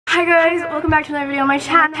Hi guys, welcome back to another video on my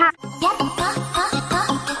channel.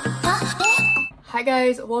 Hi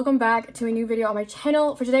guys, welcome back to a new video on my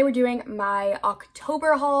channel. For today we're doing my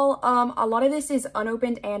October haul. A lot of this is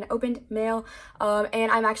unopened and opened mail,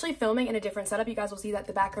 and I'm actually filming in a different setup. You guys will see that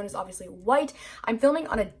the background is obviously white. I'm filming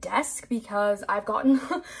on a desk because I've gotten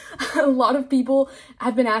a lot of people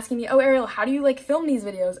have been asking me, oh Ariel, how do you like film these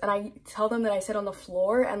videos? And I tell them that I sit on the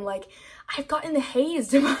floor, and like I've gotten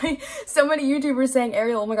hazed by so many YouTubers saying,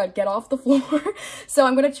 Ariel, oh my god, get off the floor. So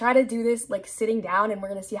I'm gonna try to do this like sitting down, and we're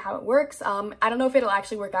gonna see how it works. I don't know if it'll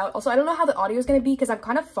actually work out. Also, I don't know how the audio is gonna be because I'm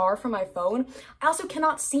kind of far from my phone. I also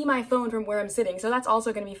cannot see my phone from where I'm sitting, so that's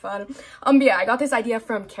also gonna be fun. But yeah, I got this idea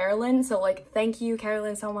from Carolyn, so like thank you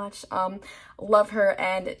Carolyn so much. Love her,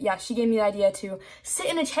 and yeah, she gave me the idea to sit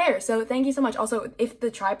in a chair, so thank you so much. Also, if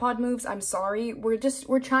the tripod moves, I'm sorry. We're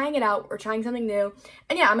trying it out. We're trying something new.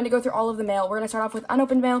 And yeah, I'm gonna go through all of the mail. We're gonna start off with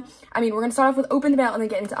unopened mail. We're gonna start off with opened mail and then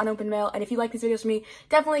get into unopened mail. And if you like these videos from me,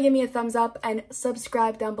 definitely give me a thumbs up and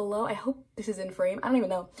subscribe down below. I hope this is in frame. I don't even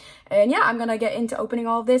know. And yeah, I'm gonna get into opening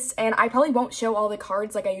all of this, and I probably won't show all the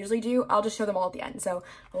cards like I usually do. I'll just show them all at the end. So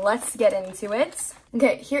let's get into it.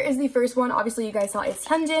 Okay, here is the first one. Obviously, you guys saw it's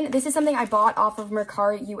Hyunjin. This is something I bought off of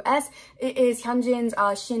Mercari US. It is Hyunjin's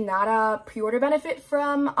Shinada pre-order benefit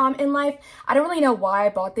from In Life. I don't really know why I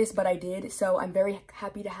bought this, but I did, so I'm very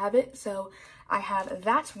happy to have it. So I have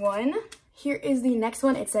that one. Here is the next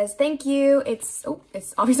one. It says, thank you. It's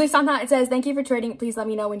obviously Santa. It says, thank you for trading. Please let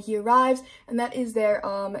me know when he arrives. And that is their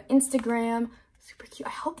Instagram. Super cute.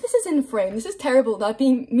 I hope this is in frame. This is terrible, not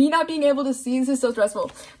being able to see. This is so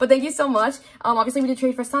stressful. But thank you so much. Obviously we did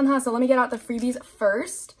trade for Sanha, so let me get out the freebies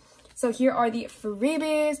first. So here are the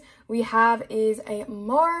freebies. We have is a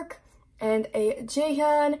Mark and a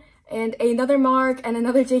Jaehyun and another Mark and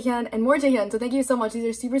another Jaehyun and more Jaehyun. So thank you so much. These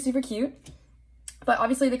are super, super cute. But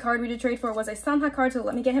obviously the card we did trade for was a Sanha card, so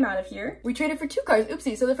let me get him out of here. We traded for two cards.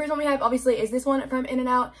 Oopsie. So the first one we have obviously is this one from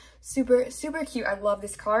In-N-Out. Super, super cute. I love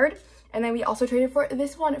this card. And then we also traded for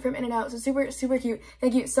this one from In-N-Out. So super, super cute.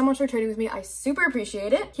 Thank you so much for trading with me. I super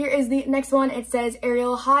appreciate it. Here is the next one. It says,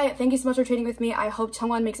 Ariel, hi. Thank you so much for trading with me. I hope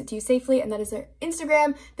Chungwon makes it to you safely. And that is their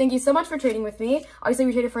Instagram. Thank you so much for trading with me. Obviously,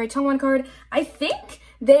 we traded for a Chungwon card. I think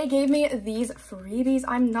they gave me these freebies.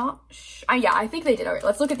 I'm not sure. Yeah, I think they did. All right,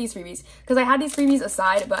 let's look at these freebies. Because I had these freebies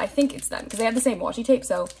aside, but I think it's them. Because they have the same washi tape.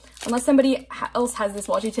 So unless somebody else has this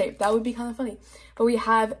washi tape, that would be kind of funny. But we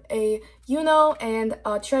have a Yuno and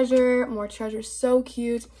a Treasure. More Treasure, so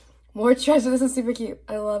cute. More Treasure, this is super cute.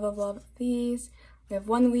 I love these. We have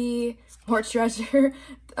One Wee, more Treasure,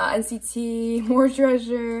 NCT, more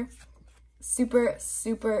Treasure. Super,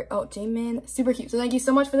 super, oh, Jaemin, super cute. So thank you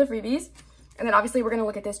so much for the freebies. And then obviously we're gonna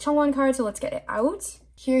look at this Chungwon card, so let's get it out.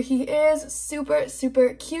 Here he is, super,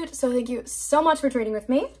 super cute. So thank you so much for trading with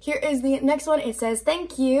me. Here is the next one. It says,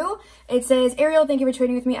 thank you. It says, Ariel, thank you for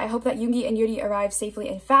trading with me. I hope that Yoongi and Yuri arrive safely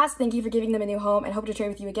and fast. Thank you for giving them a new home and hope to trade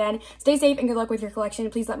with you again. Stay safe and good luck with your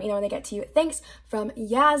collection. Please let me know when they get to you. Thanks, from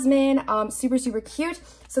Yasmin. Super, super cute.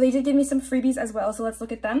 So they did give me some freebies as well, so let's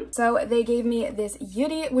look at them. So they gave me this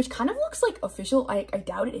Yuri, which kind of looks like official. I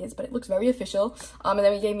doubt it is, but it looks very official. And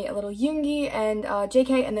then we gave me a little Yoongi and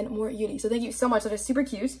JK, and then more Yuri. So thank you so much. That is super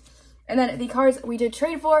cute. And then the cards we did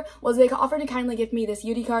trade for was they offered to kindly give me this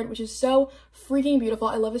Yuri card, which is so freaking beautiful.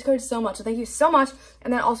 I love this card so much, so thank you so much.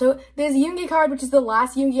 And then also this Yoongi card, which is the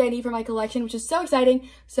last Yoongi I need for my collection, which is so exciting.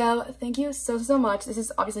 So thank you so, so much. This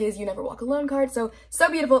is obviously his You Never Walk Alone card, so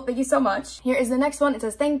beautiful. Thank you so much. Here is the next one. It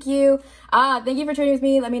says, thank you. Thank you for trading with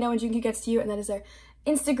me. Let me know when Junkyu gets to you, and that is their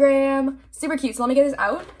Instagram. Super cute. So let me get this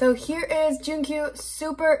out. So here is Junkyu.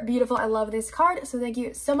 Super beautiful. I love this card. So thank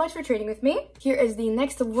you so much for trading with me. Here is the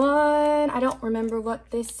next one. I don't remember what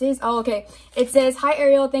this is. Oh, okay. It says, hi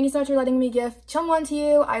Ariel. Thank you so much for letting me gift Chungwon to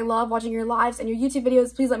you. I love watching your lives and your YouTube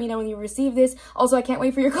videos. Please let me know when you receive this. Also, I can't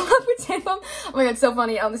wait for your collab with Taeyeon. Oh my god, so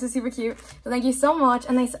funny. This is super cute. So thank you so much.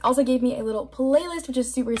 And they also gave me a little playlist, which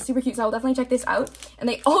is super, super cute. So I'll definitely check this out. And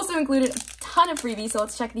they also included a ton of freebies. So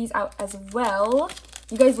let's check these out as well.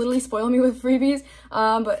 You guys literally spoil me with freebies.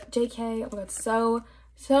 But JK, oh my god,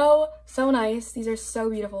 so nice. These are so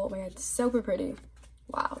beautiful. Oh my god, super pretty.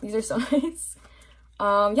 Wow, these are so nice.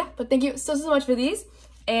 Yeah, but thank you so much for these.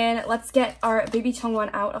 And let's get our baby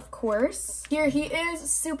Chungwon out, of course. Here he is,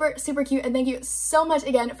 super, super cute. And thank you so much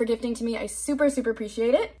again for gifting to me. I super, super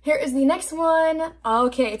appreciate it. Here is the next one.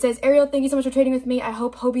 Okay, it says, Ariel, thank you so much for trading with me. I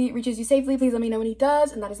hope Hobie reaches you safely. Please let me know when he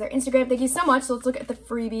does. And that is their Instagram. Thank you so much. So let's look at the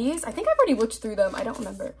freebies. I think I've already looked through them. I don't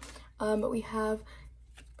remember. But we have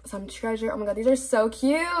some Treasure. Oh my god, these are so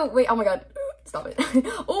cute. Wait, oh my god. Stop it.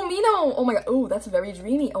 Oh, Mino. Oh my god. Oh, that's very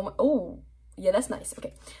dreamy. Oh, yeah, that's nice.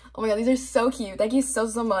 Okay. Oh my god, these are so cute. Thank you so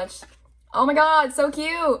much. Oh my god, so cute.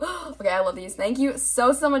 Okay, I love these. Thank you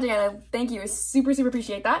so much again. Thank you. I super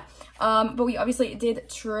appreciate that. But we obviously did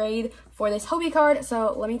trade for this Hobie card,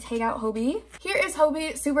 so let me take out Hobie. Here is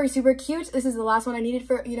Hobie, super cute. This is the last one I needed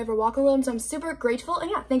for You Never Walk Alone, so I'm super grateful.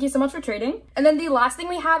 And yeah, thank you so much for trading. And then the last thing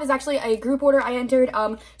we have is actually a group order I entered.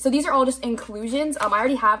 So these are all just inclusions.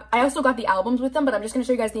 I also got the albums with them, but I'm just gonna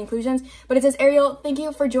show you guys the inclusions. But it says, Ariel, thank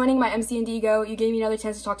you for joining my MC Indigo. You gave me another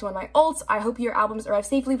chance to talk to one of my ults. I hope your albums arrive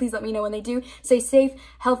safely. Please let me know when they do. Stay safe,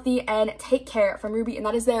 healthy, and take care, from Ruby. And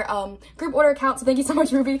that is their group order account, so thank you so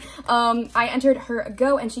much, Ruby. I entered her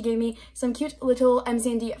go, and she gave me some cute little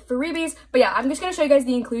MC&D freebies. But yeah, I'm just gonna show you guys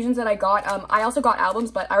the inclusions that I got. I also got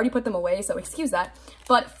albums, but I already put them away, so excuse that.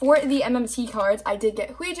 But for the MMT cards, I did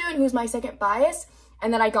get Huijun, who's my second bias.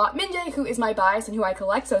 And then I got Minjae, who is my bias and who I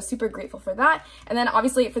collect, so super grateful for that. And then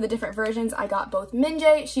obviously for the different versions, I got both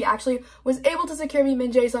Minjae. She actually was able to secure me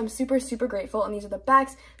Minjae, so I'm super grateful. And these are the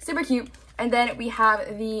backs, super cute. And then we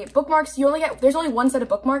have the bookmarks. There's only one set of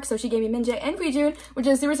bookmarks, so she gave me Minjae and Huijun, which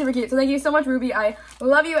is super cute. So thank you so much, Ruby. I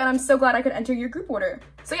love you, and I'm so glad I could enter your group order.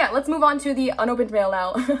 So yeah, let's move on to the unopened mail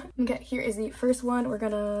now. Okay, here is the first one. We're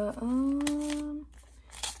gonna,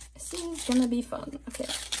 this is gonna be fun. Okay.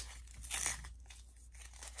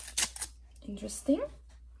 Interesting.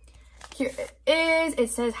 Here it is. It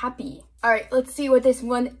says happy. All right, let's see what this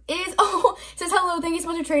one is. Oh, it says hello. Thank you so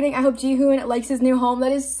much for trading. I hope Jihoon likes his new home.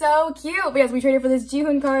 That is so cute. But yes, we traded for this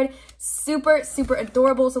Jihoon card. Super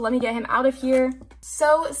adorable. So let me get him out of here.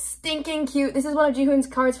 So stinking cute. This is one of Jihoon's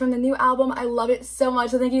cards from the new album. I love it so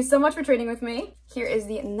much. So thank you so much for trading with me. Here is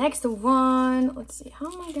the next one. Let's see.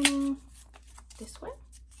 How am I gonna? This way?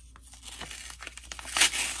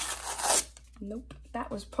 Nope. That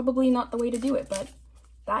was probably not the way to do it, but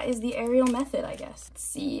that is the Ariel method, I guess. Let's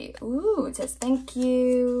see. Ooh, it says thank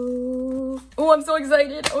you. Oh, I'm so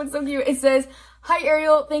excited. Oh, it's so cute. It says, hi,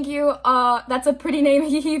 Ariel. Thank you. That's a pretty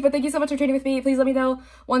name, but thank you so much for trading with me. Please let me know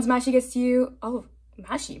once Mashi gets to you. Oh,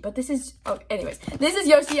 Mashi, but this is, oh, anyways. This is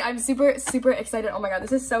Yoshi. I'm super excited. Oh my god,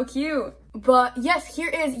 this is so cute. But yes, here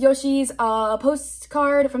is Yoshi's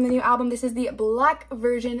postcard from the new album. This is the black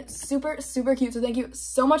version. Super cute. So thank you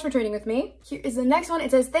so much for trading with me. Here is the next one.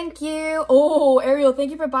 It says thank you. Oh, Ariel,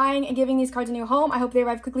 thank you for buying and giving these cards a new home. I hope they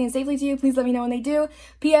arrive quickly and safely to you. Please let me know when they do.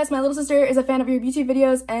 P.S. My little sister is a fan of your YouTube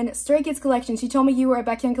videos and Stray Kids collection. She told me you were a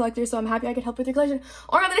Baekhyun collector, so I'm happy I could help with your collection.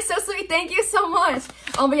 Oh my god, that is so sweet. Thank you so much.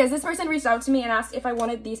 But yes, this person reached out to me and asked if I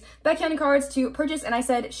wanted these Baekhyun cards to purchase, and I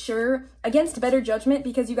said sure, against better judgment,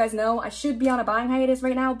 because you guys know I should be on a buying hiatus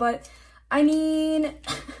right now, but I mean,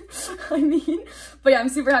 but yeah, I'm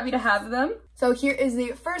super happy to have them. So here is the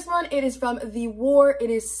first one. It is from The War.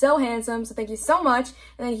 It is so handsome, so thank you so much.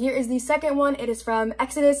 And then here is the second one. It is from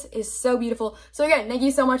Exodus. It is so beautiful. So again, thank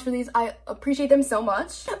you so much for these. I appreciate them so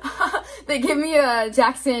much. They give me a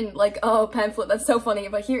Jackson, like, oh, pamphlet. That's so funny.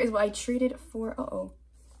 But here is what I traded for. Uh-oh.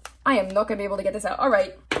 I am not gonna be able to get this out. All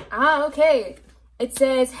right. Okay. It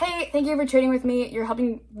says, hey, thank you for trading with me. You're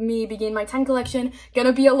helping me begin my 10 collection.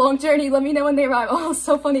 Gonna be a long journey. Let me know when they arrive. Oh,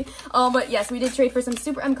 so funny. But yes, we did trade for some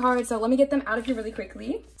Super M cards. So let me get them out of here really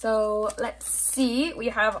quickly. So let's see. We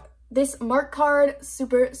have this Mark card,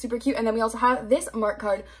 super cute. And then we also have this Mark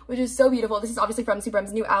card, which is so beautiful. This is obviously from Super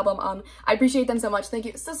M's new album. I appreciate them so much. Thank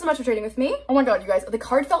you so much for trading with me. Oh my god, you guys, the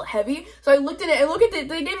card felt heavy. So I looked at it and look at it.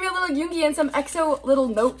 They gave me a little Yoongi and some EXO little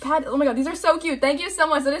notepad. Oh my god, these are so cute. Thank you so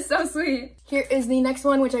much. That is so sweet. Here is the next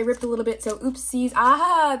one, which I ripped a little bit. So oopsies.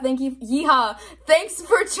 Ah, thank you. Yeehaw. Thanks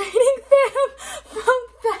for trading fam from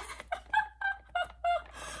that.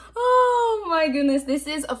 Oh my goodness, this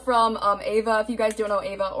is from Ava, if you guys don't know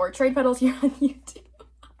Ava, or Trade Pedals here on YouTube.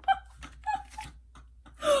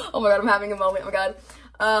 Oh my god, I'm having a moment, oh my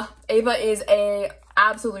god. Ava is a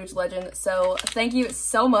absolute legend, so thank you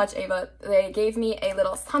so much, Ava. They gave me a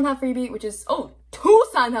little Sanha freebie, which is, oh, 2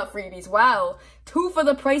 Sanha freebies, wow. 2 for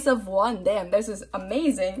the price of 1, damn, this is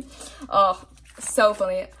amazing. Oh, so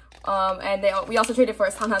funny. And we also traded for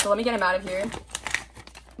a Sanha, so let me get him out of here.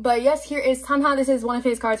 But yes, here is Tanha. This is one of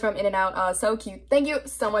his cards from In and Out. So cute. Thank you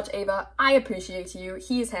so much, Ava. I appreciate you.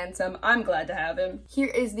 He's handsome. I'm glad to have him. Here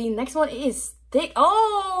is the next one. It is thick.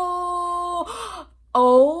 Oh!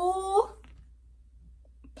 Oh!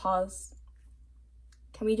 Pause.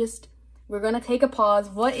 Can we just... We're gonna take a pause.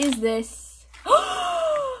 What is this?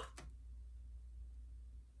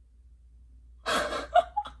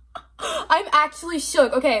 I'm actually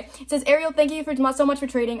shook. Okay, it says, Ariel, thank you so much for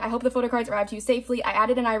trading. I hope the photo cards arrived to you safely. I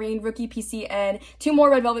added an Irene rookie PC and 2 more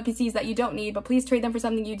red velvet PCs that you don't need, but please trade them for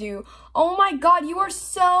something you do. Oh my god, you are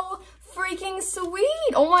so freaking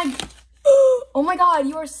sweet. Oh my god,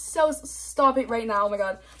 you are so, stop it right now. Oh my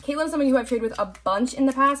god. Caitlin's somebody who I've traded with a bunch in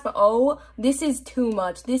the past, but oh, this is too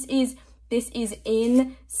much. This is This is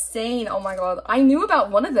insane. Oh my god. I knew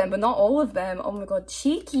about one of them, but not all of them. Oh my god,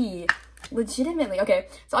 cheeky. Legitimately. Okay,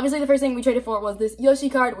 so obviously the first thing we traded for was this Yoshi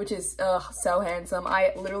card, which is so handsome.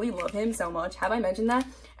 I literally love him so much. Have I mentioned that?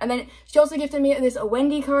 And then she also gifted me this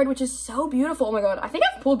Wendy card, which is so beautiful. Oh my god, I think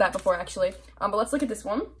I've pulled that before actually. But let's look at this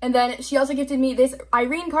one. And then she also gifted me this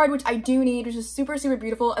Irene card, which I do need, which is super, super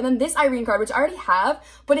beautiful. And then this Irene card, which I already have,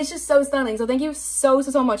 but it's just so stunning. So thank you so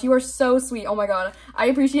much. You are so sweet. Oh my god, I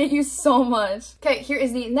appreciate you so much. Okay, here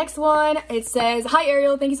is the next one. It says, hi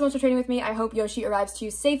Ariel, thank you so much for trading with me. I hope Yoshi arrives to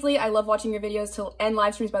you safely. I love watching your videos and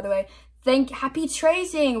live streams, by the way. Happy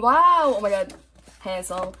trading. Wow. Oh my god,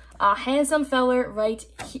 handsome. Handsome feller right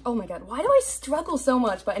here. Oh my god, why do I struggle so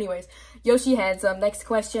much? But anyways, Yoshi handsome. Next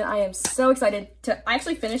question. I am so excited to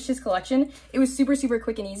actually finish his collection. It was super, super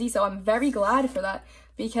quick and easy, so I'm very glad for that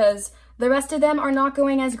because the rest of them are not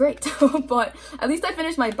going as great. But at least I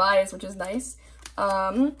finished my buys, which is nice.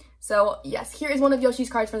 So yes, here is one of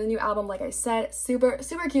Yoshi's cards from the new album. Like I said, super,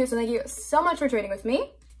 super cute. So thank you so much for trading with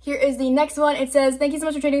me. Here is the next one. It says, thank you so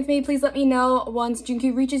much for trading with me. Please let me know once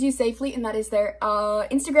Junkyu reaches you safely. And that is their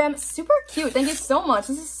Instagram. Super cute. Thank you so much.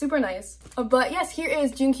 This is super nice. But yes, here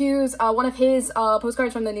is Junkyu's, one of his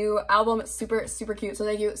postcards from the new album. Super, super cute. So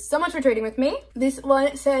thank you so much for trading with me. This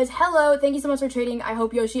one says, hello. Thank you so much for trading. I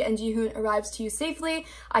hope Yoshi and Jihoon arrives to you safely.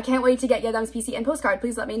 I can't wait to get Yedam's PC and postcard.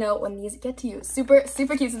 Please let me know when these get to you. Super,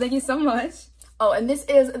 super cute. So thank you so much. Oh, and this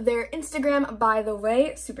is their Instagram, by the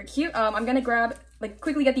way. Super cute. I'm gonna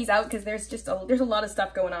quickly get these out because there's a lot of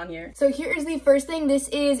stuff going on here. So here is the first thing. This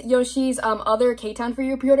is Yoshi's other K-Town for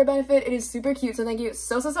You pre-order benefit. It is super cute, so thank you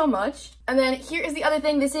so much. And then here is the other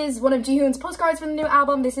thing. This is one of Jihoon's postcards from the new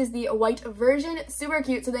album. This is the white version. Super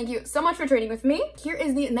cute, so thank you so much for trading with me. Here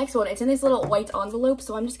is the next one. It's in this little white envelope,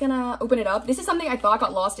 so I'm just gonna open it up. This is something I thought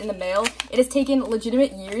got lost in the mail. It has taken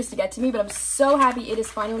legitimate years to get to me, but I'm so happy it is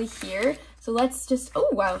finally here. So let's just, oh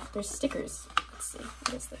wow, there's stickers. Let's see,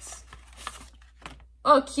 what is this?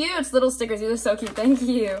 Oh, cute little stickers. These are so cute. Thank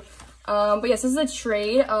you. But yes, this is a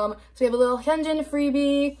trade. So we have a little Hyunjin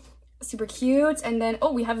freebie. Super cute. And then,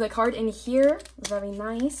 oh, we have the card in here. Very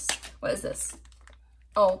nice. What is this?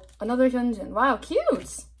 Oh, another Hyunjin. Wow,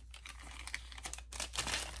 cute.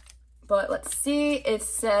 But let's see, it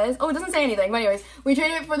says, oh, it doesn't say anything. But anyways, we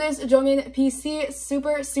traded for this Jongin PC.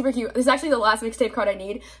 Super, super cute. This is actually the last mixtape card I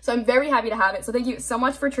need, so I'm very happy to have it. So thank you so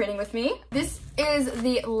much for trading with me. This is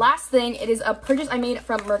the last thing. It is a purchase I made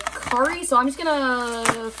from Mercari, so I'm just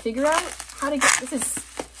gonna figure out how to get, this is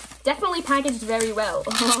definitely packaged very well.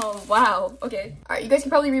 Oh, wow. Okay. All right, you guys can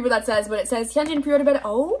probably read what that says, but it says Hyunjin pre-order bed.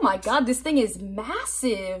 Oh my god, this thing is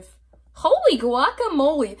massive. Holy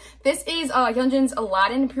guacamole. This is Hyunjin's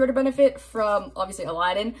Aladdin pre-order benefit from, obviously,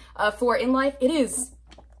 Aladdin for In Life. It is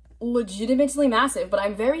legitimately massive, but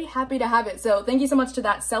I'm very happy to have it. So thank you so much to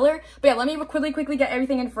that seller. But yeah, let me quickly get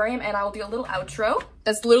everything in frame and I will do a little outro.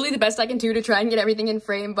 That's literally the best I can do to try and get everything in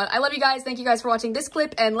frame. But I love you guys. Thank you guys for watching this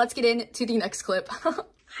clip and let's get into the next clip.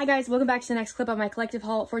 Hi guys, welcome back to the next clip of my collective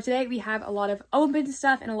haul. For today, we have a lot of open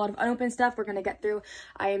stuff and a lot of unopened stuff we're gonna get through.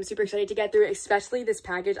 I am super excited to get through, especially this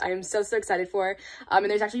package. I am so excited for. And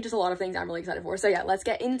there's actually just a lot of things I'm really excited for. So yeah, let's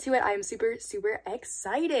get into it. I am super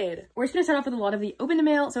excited. We're just gonna start off with a lot of the open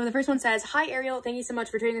mail. So the first one says, hi Ariel, thank you so much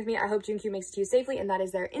for trading with me. I hope Junkyu makes it to you safely, and that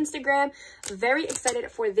is their Instagram. Very excited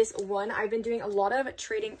for this one. I've been doing a lot of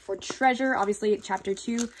trading for Treasure. Obviously, chapter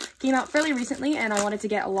 2 came out fairly recently, and I wanted to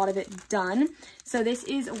get a lot of it done. So this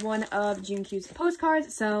is one of Junkyu's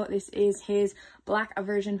postcards. So this is his black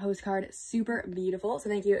version postcard. Super beautiful. So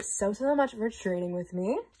thank you so much for trading with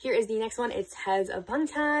me. Here is the next one. It has a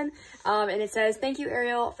Bangchan. And it says, thank you,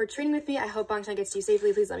 Ariel, for trading with me. I hope Bangchan gets to you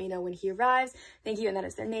safely. Please let me know when he arrives. Thank you. And that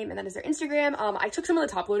is their name and that is their Instagram. I took some of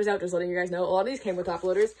the top loaders out, just letting you guys know. A lot of these came with top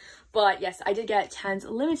loaders. But yes, I did get Chan's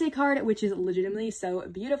limited card, which is legitimately so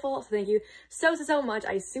beautiful. So thank you so much.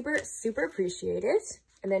 I super appreciate it.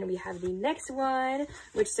 And then we have the next one,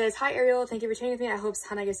 which says, hi, Ariel. Thank you for trading with me. I hope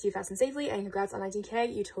Sana gets to you fast and safely. And congrats on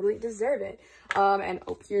 19K. You totally deserve it. And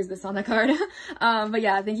oh, here's the Sana card. But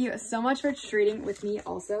yeah, thank you so much for trading with me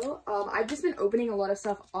also. I've just been opening a lot of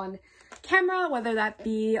stuff on camera, whether that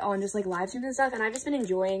be on just like live streams and stuff. And I've just been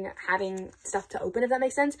enjoying having stuff to open, if that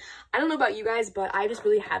makes sense. I don't know about you guys, but I just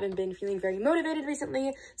really haven't been feeling very motivated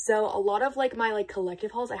recently. So a lot of like my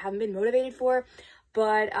collective hauls I haven't been motivated for.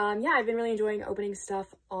 But yeah, I've been really enjoying opening stuff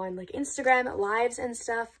on like Instagram lives and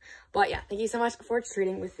stuff. But yeah, thank you so much for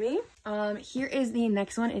trading with me. Here is the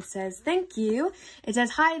next one. It says, thank you. It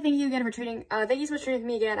says, hi, thank you again for trading. Thank you so much for trading with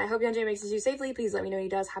me again. I hope Hyunjin makes it to you safely. Please let me know when he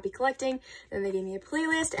does. Happy collecting. Then they gave me a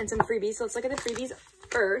playlist and some freebies. So let's look at the freebies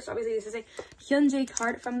first. Obviously, this is a Hyunjin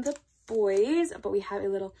card from the BOYZ, but we have a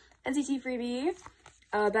little NCT freebie.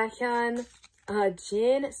 Baekhyun,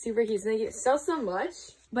 Jin, super cute. So thank you so much.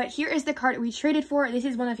 But here is the card we traded for. This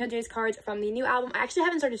is one of Hyunjae's cards from the new album. I actually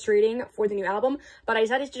haven't started trading for the new album, but I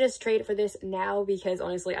decided to just trade for this now because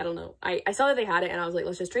honestly, I don't know. I saw that they had it and I was like,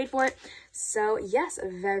 let's just trade for it. So yes,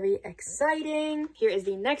 very exciting. Here is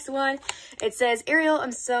the next one. It says, Ariel,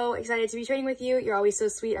 I'm so excited to be trading with you. You're always so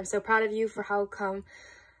sweet. I'm so proud of you for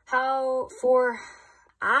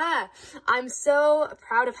I'm so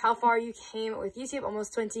proud of how far you came with YouTube,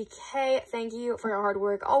 almost 20K. Thank you for your hard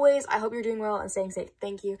work always. I hope you're doing well and staying safe.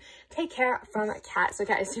 Thank you. Take care, from Kat. So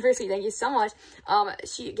Kat is super sweet. Thank you so much.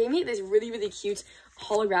 She gave me this really, really cute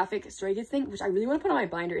holographic Stray Kids thing, which I really want to put on my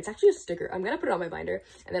binder. It's actually a sticker. I'm gonna put it on my binder.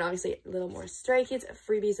 And then obviously a little more Stray Kids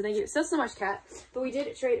freebies. So thank you so much, Kat. But we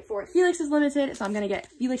did trade for Felix's limited, so I'm gonna get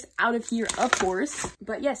Felix out of here, of course.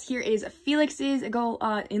 But yes, here is Felix's Go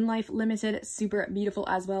In Life limited, super beautiful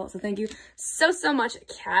as well. So thank you so much,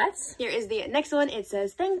 Kat. Here is the next one. It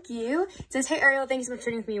says thank you. It says, hey Ariel, thank you so much for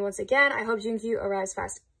trading with me once again. I hope Junkyu arrives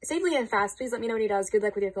safely and fast. Please let me know when he does. Good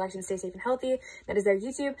luck with your collection. Stay safe and healthy. That is their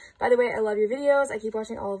YouTube. By the way, I love your videos. I keep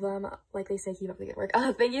watching all of them. Like they say, keep up the good work.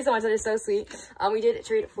 Oh, thank you so much. That is so sweet. We did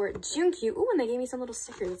trade for Junkyu. Ooh, and they gave me some little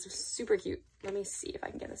stickers. That's super cute. Let me see if I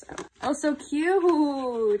can get this out. Oh, so cute.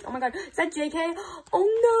 Oh my god. Is that JK?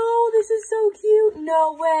 Oh no, this is so cute.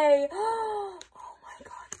 No way.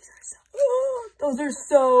 Those are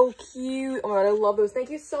so cute. Oh my god, I love those. Thank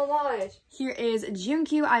you so much. Here is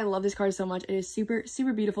Junkyu. I love this card so much. It is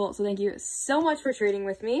super beautiful. So thank you so much for trading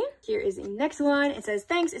with me. Here is the next one. It says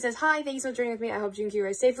thanks. It says hi. Thank you so much for trading with me. I hope Junkyu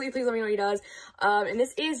arrives safely. Please let me know what he does. And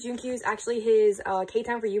this is Junkyu's actually his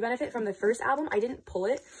K-Town for You benefit from the first album. I didn't pull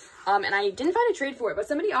it. And I didn't find a trade for it, but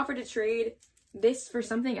somebody offered to trade this for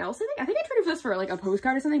something else. I think I traded for this for like a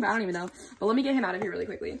postcard or something, but I don't even know. But let me get him out of here really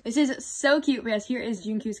quickly. This is so cute. But yes, here is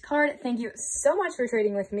Junkyu's card. Thank you so much for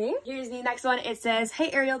trading with me. Here's the next one. It says, hey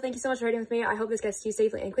Ariel, thank you so much for trading with me. I hope this gets to you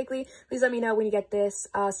safely and quickly. Please let me know when you get this.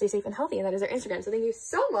 Stay safe and healthy. And that is their Instagram. So thank you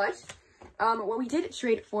so much. What we did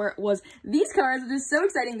trade for was these cards, which is so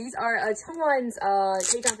exciting. These are Chungwon's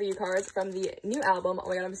K-Town for You cards from the new album. Oh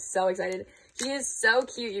my god, I'm so excited. He is so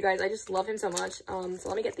cute, you guys. I just love him so much. So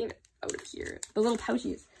let me get them out of here. The little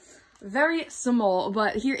pouchies. Very small,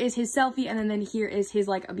 but here is his selfie, and then here is his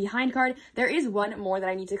like a behind card. There is one more that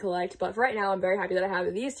I need to collect, but for right now, I'm very happy that I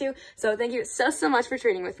have these two. So thank you so much for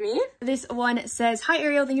trading with me. This one says, hi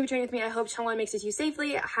Ariel, thank you for trading with me. I hope Chungwon makes it to you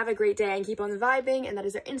safely. Have a great day and keep on vibing. And that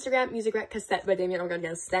is their Instagram, Music Rec Cassette by Damien. Oh my god,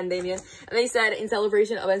 yes, send Damien. And they said in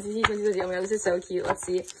celebration of NCT 2020. Oh my god, this is so cute. Let's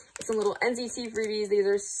see. Some little NCT freebies. These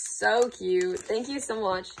are so cute. Thank you so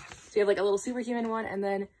much. So we have like a little superhuman one, and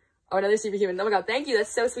then another superhuman. Oh my god, thank you. That's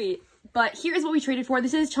so sweet. But here is what we traded for.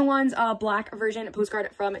 This is Chungwon's black version postcard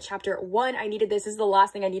from chapter 1. I needed this. This is the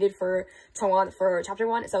last thing I needed for Chungwon for chapter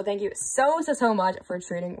 1. So thank you so much for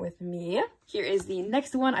trading with me. Here is the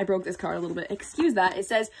next one. I broke this card a little bit. Excuse that. It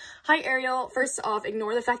says, hi Ariel. First off,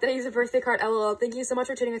 ignore the fact that I use a birthday card. LOL. Thank you so much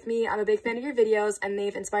for trading with me. I'm a big fan of your videos and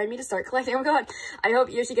they've inspired me to start collecting. Oh my god. I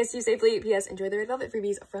hope Yoshi gets to you safely. P.S. Enjoy the red velvet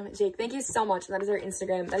freebies from Jake. Thank you so much. That is our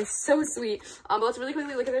Instagram. That is so sweet. But let's really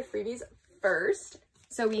quickly look at their freebies first.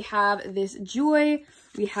 So we have this Joy,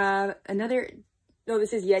 we have another, no,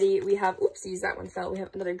 this is Yeti, we have, oopsies, that one fell, we have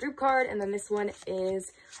another group card, and then this one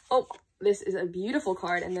is, oh, this is a beautiful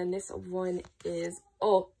card, and then this one is,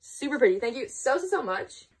 oh, super pretty. Thank you so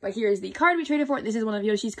much. But here's the card we traded for. This is one of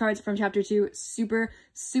Yoshi's cards from chapter 2. Super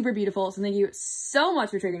beautiful. So thank you so much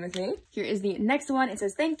for trading with me. Here is the next one. It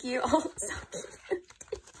says, thank you. Oh, so cute.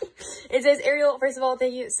 It says, Ariel, first of all,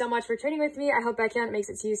 thank you so much for trading with me. I hope Baekhyun makes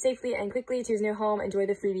it to you safely and quickly to his new home. Enjoy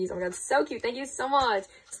the freebies. Oh my god, so cute. Thank you so much.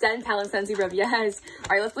 Stan Talent Sensi Rub. Yes.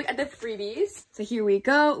 All right, let's look at the freebies. So here we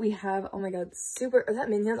go. We have, oh my god, super, is that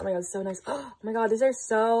Minions? Oh my god, so nice. Oh my god, these are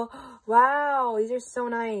so, wow, these are so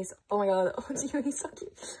nice. Oh my god, oh, he's so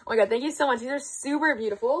cute. Oh my god, thank you so much. These are super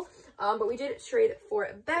beautiful. But we did trade for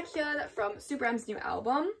Baekhyun from Super M's new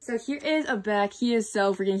album. So here is a Baek. He is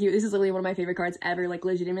so freaking cute. This is literally one of my favorite cards ever. Like,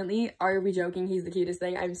 legitimately, are we joking? He's the cutest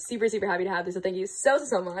thing. I'm super happy to have this. So thank you so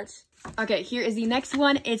much. Okay, here is the next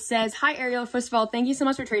one. It says, hi Ariel, first of all, thank you so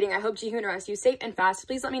much for trading. I hope Jihoon arrives you safe and fast.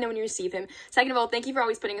 Please let me know when you receive him. Second of all, thank you for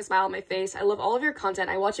always putting a smile on my face. I love all of your content.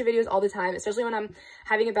 I watch your videos all the time, especially when I'm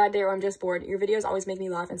having a bad day or I'm just bored. Your videos always make me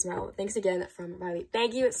laugh and smile. Thanks again, from Riley.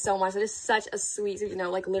 Thank you so much. That is such a sweet,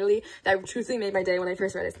 like literally, that truthfully made my day when I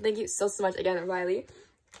first read it. So thank you so much again, Riley.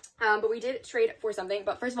 But we did trade for something.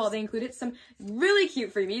 But first of all, they included some really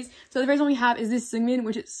cute freebies. So the first one we have is this Seungmin,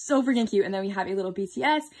 which is so freaking cute. And then we have a little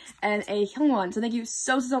BTS and a Hyungwon. So thank you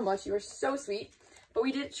so much. You are so sweet. But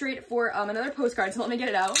we did trade for another postcard. So let me get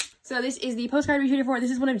it out. So this is the postcard we treated for.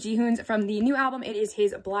 This is one of Jihoon's from the new album. It is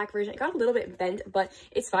his black version. It got a little bit bent, but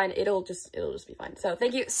it's fine. It'll just be fine. So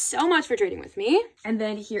thank you so much for trading with me. And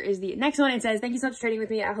then here is the next one. It says, thank you so much for trading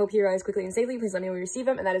with me. I hope you arrive quickly and safely. Please let me know when you receive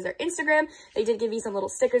them. And that is their Instagram. They did give me some little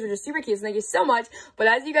stickers, which is super cute. So thank you so much. But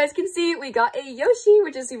as you guys can see, we got a Yoshi,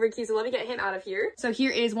 which is super cute. So let me get him out of here. So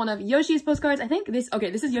here is one of Yoshi's postcards. I think this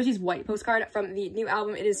is Yoshi's white postcard from the new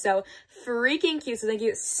album. It is so freaking cute. So thank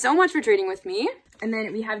you so much for trading with me. And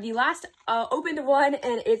then we have the last opened one,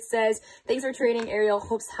 and it says, thanks for trading, Ariel.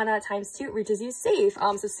 Hopes Hana ×2 reaches you safe.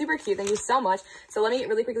 So super cute. Thank you so much. So let me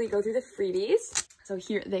really quickly go through the freebies. So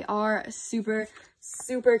here they are. Super,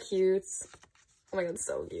 super cute. Oh my god,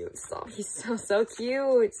 so cute. Stop. He's so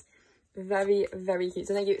cute. Very, very cute.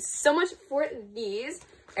 So thank you so much for these.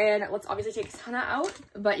 And let's obviously take Hana out.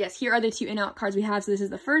 But yes, here are the 2 in-out cards we have. So this is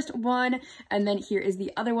the first one, and then here is the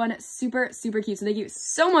other one. Super, super cute. So thank you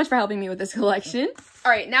so much for helping me with this collection.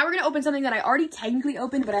 All right, now we're gonna open something that I already technically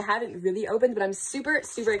opened, but I haven't really opened, but I'm super,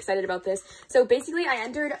 super excited about this. So basically, I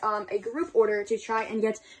entered a group order to try and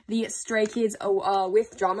get the Stray Kids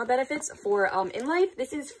with drama benefits for In Life.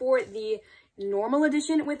 This is for the normal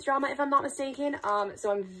edition with drama, if I'm not mistaken.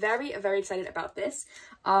 So I'm very, very excited about this.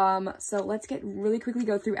 So let's get really quickly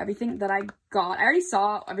go through everything that I got. I already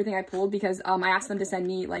saw everything I pulled because I asked them to send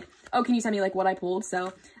me like, oh, can you send me like what I pulled?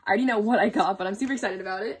 So I already know what I got, but I'm super excited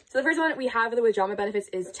about it. So the first one we have with drama benefits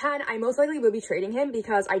is Chan. I most likely will be trading him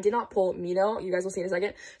because I did not pull Mino. You guys will see in a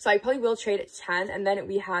second. So I probably will trade Chan. And then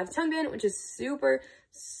we have Changbin, which is super,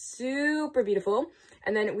 super beautiful.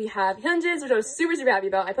 And then we have Hyunjin's, which I was super, super happy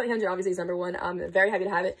about. I put Hyunjin obviously as number 1. I'm very happy to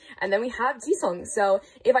have it. And then we have Jisung. So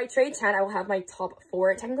if I trade Chan, I will have my top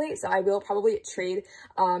 4 technically. So I will probably trade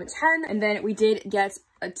Chan. And then we did get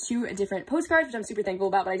 2 different postcards, which I'm super thankful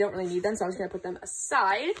about, but I don't really need them. So I'm just going to put them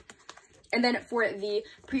aside. And then for the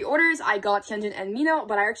pre-orders, I got Hyunjin and Mino,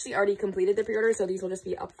 but I actually already completed the pre-order. So these will just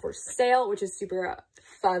be up for sale, which is super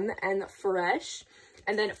fun and fresh.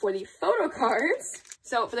 And then for the photo cards,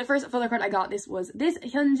 so for the first photo card I got, this was this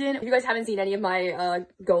Hyunjin. If you guys haven't seen any of my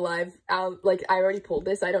go live, like I already pulled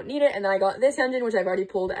this, so I don't need it. And then I got this Hyunjin, which I've already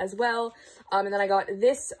pulled as well. And then I got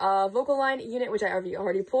this vocal line unit, which I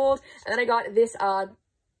already pulled. And then I got this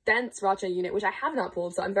Dance Racha unit, which I have not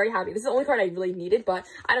pulled, so I'm very happy. This is the only card I really needed, but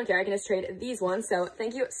I don't care. I can just trade these ones. So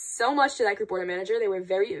thank you so much to that group order manager. They were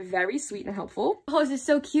very, very sweet and helpful. Oh, this is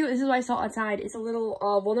so cute. This is what I saw outside. It's a little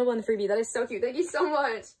vulnerable and freebie. That is so cute. Thank you so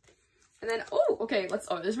much. And then, oh, okay, let's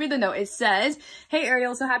read the note. It says, hey,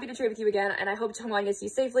 Ariel, so happy to trade with you again, and I hope Chongwan gets you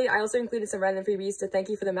safely. I also included some random freebies to thank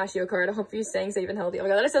you for the Mashio card. I hope you're staying safe and healthy. Oh my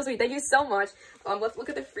god, that is so sweet. Thank you so much. Let's look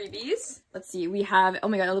at the freebies. Let's see. We have, oh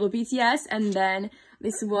my god, a little BTS, and then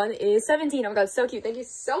this one is 17. Oh my god, so cute. Thank you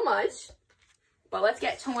so much. But let's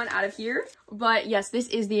get Chongwan out of here. But yes, this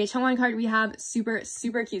is the Chongwan card we have. Super,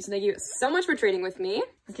 super cute. So thank you so much for trading with me.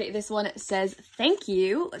 Okay, this one says thank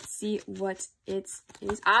you. Let's see what it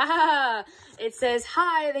is. Ah, it says,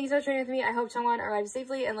 hi, thanks for trading with me. I hope Chongwan arrives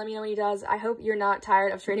safely and let me know when he does. I hope you're not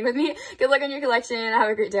tired of trading with me. Good luck on your collection. Have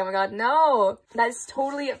a great day. Oh my god, no, that's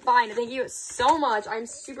totally fine. Thank you so much. I'm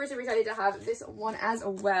super, super excited to have this one as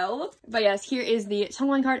well. But yes, here is the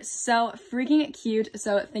Chongwan card. So freaking cute.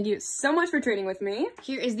 So thank you so much for trading with me.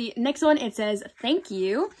 Here is the next one. It says thank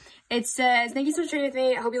you. It says, thank you so much for trading with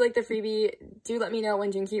me. I hope you like the freebie. Do let me know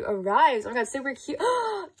when Junkyu arrives. Oh my god, super cute.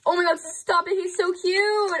 Oh my god, stop it. He's so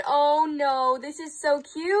cute. Oh no, this is so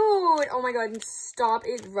cute. Oh my god, stop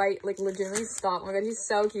it right. Like, legitimately stop. Oh my god, he's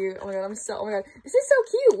so cute. Oh my god, oh my god. This is so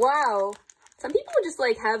cute. Wow. Some people just,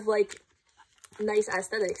 like, have, like, nice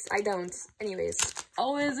aesthetics. I don't. Anyways.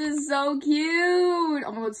 Oh, this is so cute.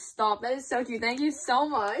 Oh my god, stop. That is so cute. Thank you so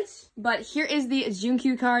much. But here is the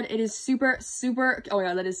Junkyu card. It is super, super... Oh my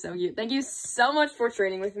god, that is so cute. Thank you so much for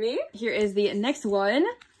trading with me. Here is the next one.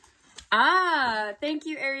 Ah, thank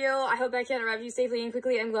you, Ariel. I hope I can arrive you safely and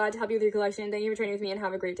quickly. I'm glad to help you with your collection. Thank you for trading with me and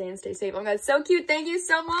have a great day and stay safe. Oh my god, so cute. Thank you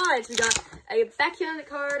so much. We got a Baekhyun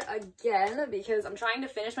card again because I'm trying to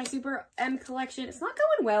finish my Super M collection. It's not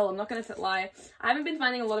going well. I'm not going to lie. I haven't been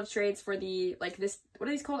finding a lot of trades for the, like, this, what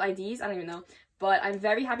are these called? IDs? I don't even know. But I'm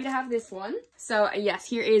very happy to have this one. So yes,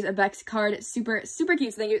 here is a Bex card. Super, super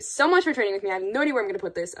cute. So thank you so much for trading with me. I have no idea where I'm going to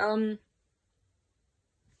put this.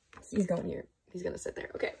 He's going here. He's gonna sit there.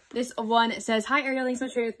 Okay. This one says, hi, Ariel. Thanks for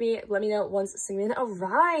trading with me. Let me know once Singmin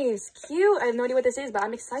arrives. Cute. I have no idea what this is, but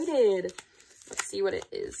I'm excited. Let's see what it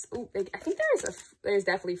is. Oh, I think there's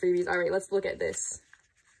definitely freebies. All right, let's look at this.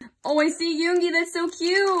 Oh, I see Yoongi. That's so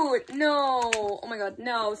cute. No. Oh my god.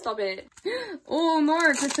 No, stop it. Oh,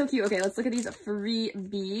 Mark. That's so cute. Okay, let's look at these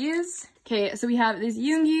freebies. Okay, so we have this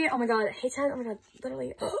Yoongi. Oh my god. Hey, Chan. Oh my god.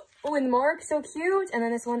 Literally. Oh, and Mark, so cute. And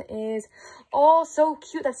then this one is, oh, so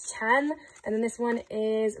cute. That's Chen. And then this one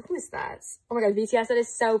is, who is that? Oh my god, BTS, that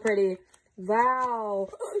is so pretty. Wow.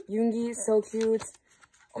 Yoongi, so cute.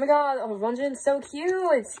 Oh my god, oh, Ranjin, so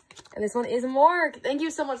cute. And this one is Mark. Thank you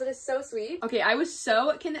so much. That is so sweet. Okay, I was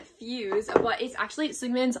so confused, but it's actually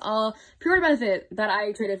Seungmin's pre-order benefit that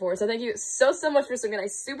I traded for. So thank you so much for Seungmin. I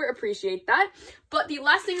super appreciate that. But the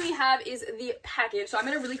last thing we have is the package. So I'm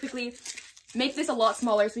going to really quickly make this a lot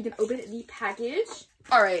smaller so we can open the package.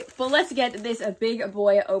 All right, but let's get this big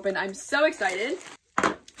boy open. I'm so excited.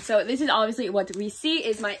 So this is obviously what we see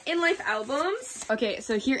is my in-life albums. Okay,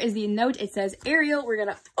 so here is the note. It says Ariel. We're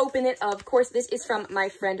gonna open it. Of course, this is from my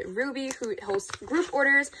friend Ruby, who hosts group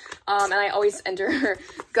orders. And I always enter her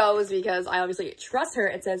goes because I obviously trust her.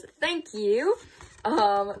 It says, thank you.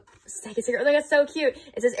 Take a secret. Oh, that's so cute.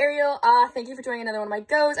 It says, Ariel, thank you for joining another one of my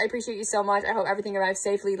goes. I appreciate you so much. I hope everything arrives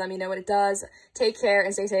safely. Let me know what it does. Take care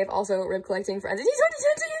and stay safe. Also, rib collecting for entities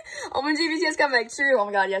 2020. Oh, when GBTS come back true. Oh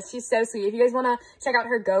my god, yes, she's so sweet. If you guys want to check out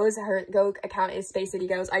her goes, her go account is Space City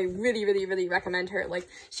Goes. I really recommend her. Like,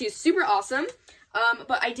 she is super awesome.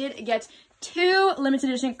 But I did get 2 limited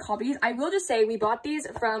edition copies. I will just say we bought these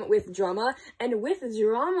from With Drama, and With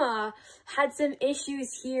Drama had some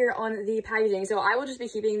issues here on the packaging. So I will just be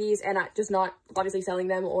keeping these and just not obviously selling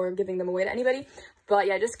them or giving them away to anybody. But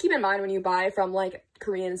yeah, just keep in mind when you buy from like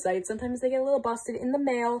Korean sites, sometimes they get a little busted in the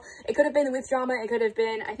mail. It could have been With Drama. It could have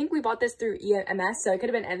been, I think we bought this through EMS, so it could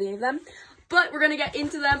have been any of them. But we're gonna get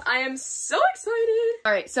into them. I am so excited.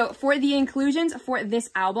 All right, so for the inclusions for this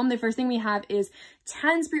album, the first thing we have is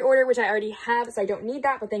Chan's pre-order, which I already have, so I don't need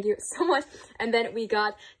that, but thank you so much. And then we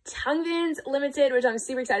got Changbin's limited, which I'm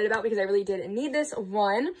super excited about because I really did need this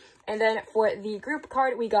one. And then for the group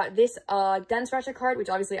card, we got this Dance Ratchet card, which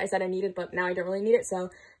obviously I said I needed, but now I don't really need it, so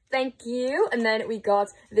thank you. And then we got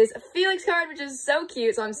this Felix card, which is so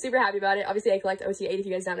cute, so I'm super happy about it. Obviously, I collect OT8 if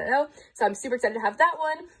you guys don't know, so I'm super excited to have that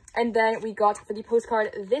one. And then we got for the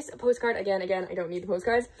postcard, this postcard, again, I don't need the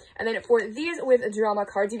postcards. And then for these With Drama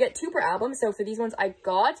cards, you get 2 per album. So for these ones, I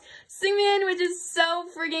got Seungmin, which is so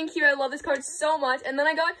freaking cute. I love this card so much. And then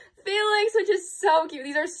I got Felix, which is so cute.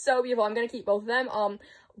 These are so beautiful. I'm gonna keep both of them.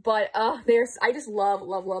 I just love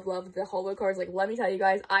the holo cards. Like, let me tell you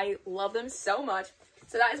guys, I love them so much.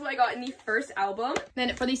 So that is what I got in the first album.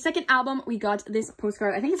 Then for the second album, we got this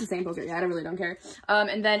postcard. I think it's the same postcard. Yeah, I really don't care.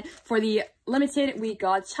 And then for the limited, we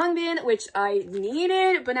got Changbin, which I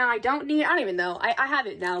needed, but now I don't need. I don't even know. I have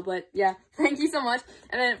it now, but yeah, thank you so much.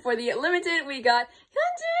 And then for the limited, we got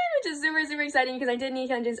Hyunjin, which is super exciting because I did need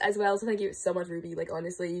Hyunjin's as well. So thank you so much, Ruby. Like,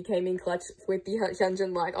 honestly, you came in clutch with the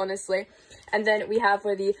Hyunjin line, honestly. And then we have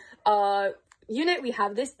for the unit, we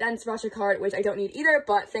have this Dance Ratchet card, which I don't need either,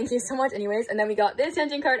 but thank you so much anyways. And then we got this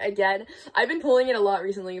Hyunjin card again. I've been pulling it a lot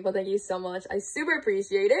recently, but thank you so much. I super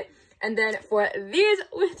appreciate it. And then for these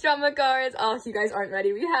With Drama cards, oh, you guys aren't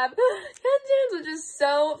ready. We have Hyunjin's, which is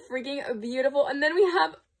so freaking beautiful. And then we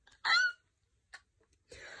have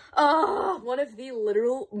one of the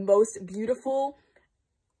literal most beautiful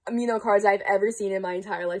Amino cards I've ever seen in my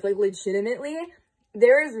entire life. Like, legitimately.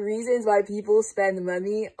 There is reasons why people spend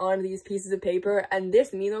money on these pieces of paper, and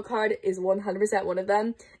this Mino card is 100% one of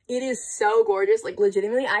them. It is so gorgeous. Like,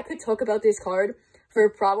 legitimately, I could talk about this card for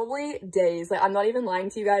probably days. Like, I'm not even lying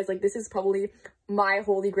to you guys. Like, this is probably my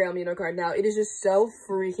holy grail Mino card now. It is just so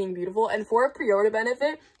freaking beautiful. And for a pre-order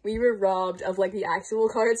benefit, we were robbed of, like, the actual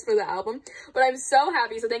cards for the album. But I'm so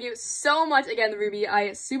happy. So thank you so much again, Ruby.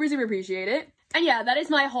 I super appreciate it. And yeah, that is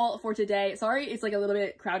my haul for today. Sorry, it's like a little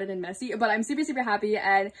bit crowded and messy, but I'm super happy,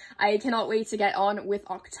 and I cannot wait to get on with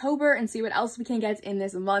October and see what else we can get in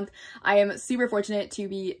this month. I am super fortunate to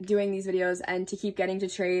be doing these videos and to keep getting to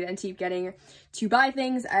trade and keep getting to buy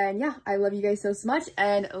things. And yeah, I love you guys so much,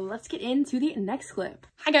 and let's get into the next clip.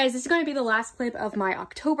 Hi guys, this is going to be the last clip of my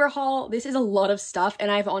October haul. This is a lot of stuff, and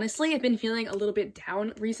I've honestly been feeling a little bit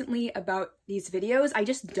down recently about these videos. I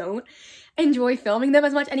just don't enjoy filming them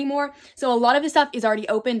as much anymore. So a lot of the stuff is already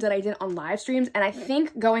opened that I did on live streams, and I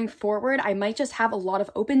think going forward I might just have a lot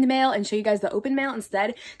of opened mail and show you guys the open mail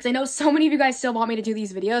instead, because I know so many of you guys still want me to do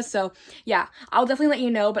these videos. So yeah, I'll definitely let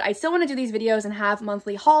you know, but I still want to do these videos and have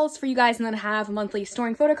monthly hauls for you guys and then have monthly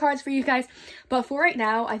storing photo cards for you guys. But for right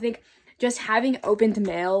now, I think just having opened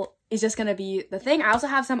mail is just gonna be the thing. I also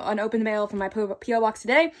have some unopened mail from my PO box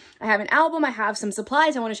today. I have an album, I have some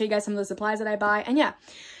supplies. I want to show you guys some of the supplies that I buy. And yeah,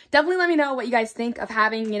 definitely let me know what you guys think of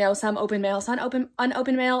having, you know, some open mail, some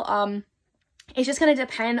unopened mail. It's just gonna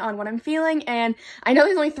depend on what I'm feeling, and I know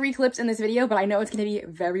there's only 3 clips in this video, but I know it's gonna be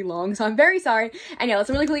very long, so I'm very sorry. And yeah,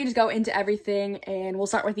 let's really quickly just go into everything, and we'll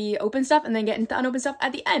start with the open stuff and then get into the unopened stuff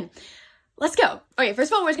at the end. let's go. Okay,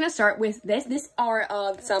 first of all, we're just gonna start with this. These are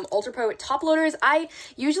some Ultra Pro top loaders. I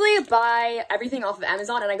usually buy everything off of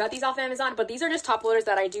Amazon, and I got these off Amazon, but these are just top loaders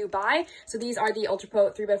that I do buy. So these are the Ultra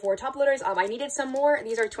Pro 3x4 top loaders. I needed some more.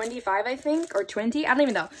 These are 25, I think, or 20. I don't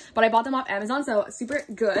even know, but I bought them off Amazon, so super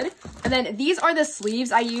good. And then these are the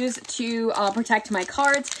sleeves I use to protect my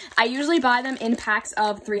cards. I usually buy them in packs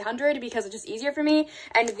of 300 because it's just easier for me.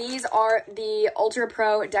 And these are the Ultra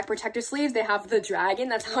Pro deck protector sleeves. They have the dragon.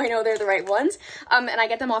 That's how I know they're the right ones. And I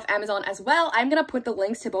get them off Amazon as well. I'm gonna put the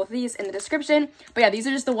links to both of these in the description. But yeah, these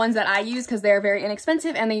are just the ones that I use because they're very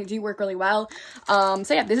inexpensive and they do work really well. So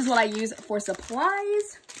yeah, this is what I use for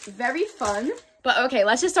supplies. Very fun. But okay,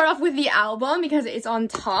 let's just start off with the album because it's on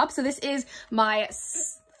top. So this is my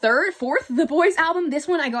fourth The Boys album. This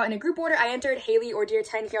one I got in a group order. I entered Haley or Dear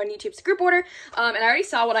 10 here on YouTube's group order. And I already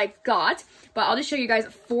saw what I got, but I'll just show you guys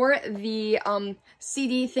for the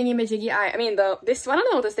CD thingy-majiggy. I don't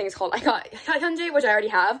know what this thing is called. I got Hyunjae, which I already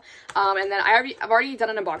have. And then I've already done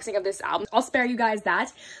an unboxing of this album. I'll spare you guys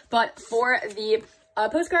that. But for the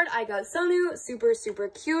postcard, I got Sonu, super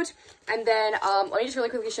cute. And then let me just really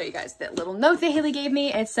quickly show you guys that little note that Haley gave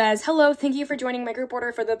me. It says, hello, thank you for joining my group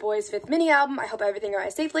order for the Boys' 5th mini album. I hope everything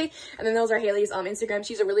arrives safely. And then those are Haley's Instagram.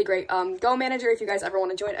 She's a really great Go manager if you guys ever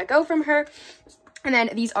want to join a Go from her. And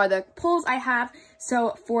then these are the pulls I have.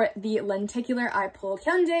 So for the lenticular, I pulled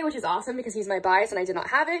Hyunjae, which is awesome because he's my bias and I did not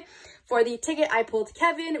have it. For the ticket, I pulled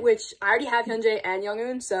Kevin, which I already have Hyunjae and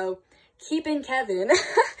Youngoon, so keep in Kevin.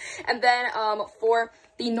 And then for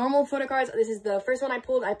the normal photo cards, this is the first one I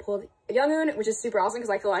pulled. I pulled Youngoon, which is super awesome because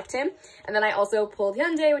I collect him. And then I also pulled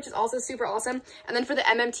Hyunjae, which is also super awesome. And then for the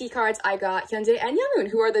MMT cards, I got Hyunjae and Youngoon,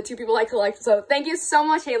 who are the two people I collect. So thank you so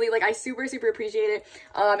much, Haley. Like, I super appreciate it.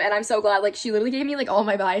 And I'm so glad, like, she literally gave me, like, all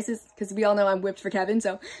my biases because we all know I'm whipped for Kevin.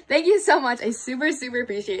 So thank you so much. I super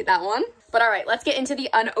appreciate that one. But all right, let's get into the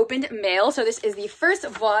unopened mail. So this is the first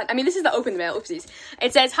one. I mean, this is the open mail. Oopsies.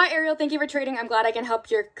 It says, hi, Ariel. Thank you for trading. I'm glad I can help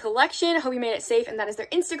your collection. Hope you made it safe. And that is their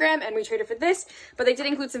Instagram. And we traded for this. But they did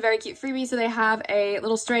include some very cute freebies. So they have a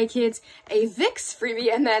little Stray Kids, a VIX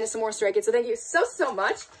freebie, and then some more Stray Kids. So thank you so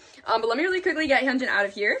much. But let me really quickly get Hyunjin out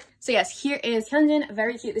of here. So yes, here is Hyunjin,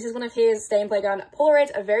 very cute. This is one of his Stay and Playground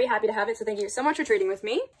Polaroids. I'm very happy to have it, so thank you so much for trading with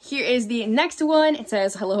me. Here is the next one. It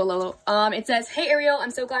says, hello. It says, hey Ariel,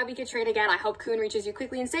 I'm so glad we could trade again. I hope Kun reaches you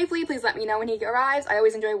quickly and safely. Please let me know when he arrives. I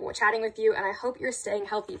always enjoy chatting with you, and I hope you're staying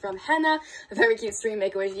healthy. From Henna, a very cute stream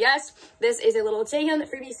Make-A-Wish. Yes, this is a little Taehyun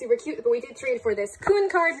freebie, super cute, but we did trade for this Kun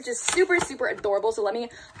card, which is super adorable. So let me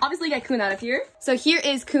obviously get Kun out of here. So here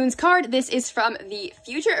is Kun's card. This is from the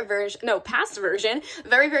past version.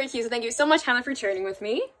 Very cute. So thank you so much, Hannah, for trading with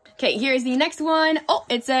me. Okay, here's the next one. Oh,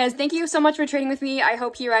 it says, thank you so much for trading with me. I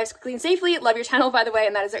hope he arrives quickly and safely. Love your channel, by the way,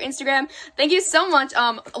 and that is their Instagram. Thank you so much.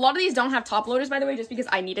 A lot of these don't have top loaders, by the way, just because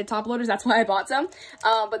I needed top loaders. That's why I bought some.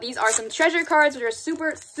 But these are some treasure cards, which are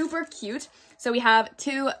super cute. So we have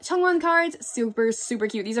two Chungwon cards, super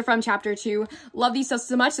cute. These are from chapter 2. Love these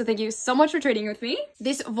so much, so thank you so much for trading with me.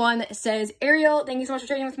 This one says, Ariel, thank you so much for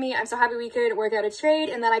trading with me. I'm so happy we could work out a trade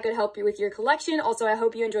and that I could help you with your collection. Also, I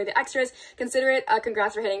hope you enjoy the extras. Consider it.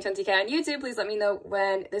 Congrats for hitting 20K on YouTube. Please let me know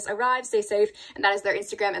when this arrives. Stay safe. And that is their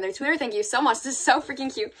Instagram and their Twitter. Thank you so much. This is so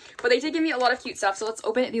freaking cute. But they did give me a lot of cute stuff, so let's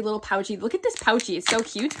open the little pouchy. Look at this pouchy. It's so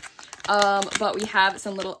cute. But we have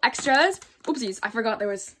some little extras. Oopsies, I forgot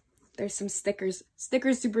there's some stickers.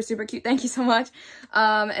 Stickers, super cute. Thank you so much.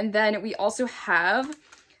 And then we also have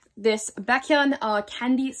this Baekhyun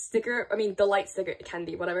candy sticker. I mean, the light sticker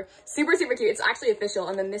candy, whatever. Super cute. It's actually official.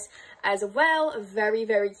 And then this as well.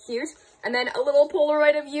 Very cute. And then a little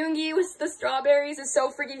Polaroid of Yoongi with the strawberries is so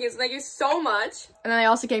freaking cute. So thank you so much. And then they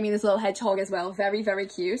also gave me this little hedgehog as well. Very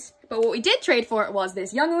cute. But what we did trade for was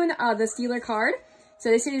this Youngoon, the Steeler card. So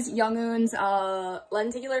this is Youngoon's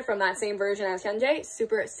lenticular from that same version as Hyunjae.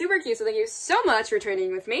 Super cute. So thank you so much for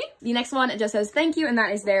trading with me. The next one just says thank you, and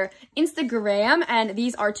that is their Instagram. And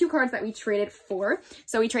these are two cards that we traded for.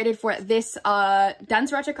 So we traded for this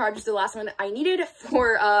Dance Ratchet card, which is the last one I needed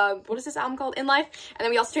for what is this album called? In Life. And then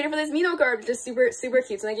we also traded for this Mino card, which is super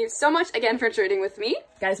cute. So thank you so much again for trading with me.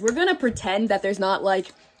 Guys, we're gonna pretend that there's not like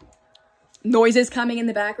noises coming in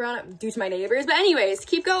the background due to my neighbors. But anyways,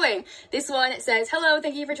 keep going. This one says, hello,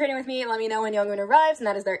 thank you for trading with me. Let me know when Youngoon arrives, and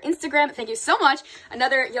that is their Instagram. Thank you so much.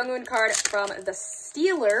 Another Youngoon card from the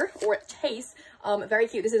Steeler, or Taste. Very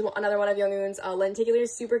cute. This is another one of Youngoon's lenticulars.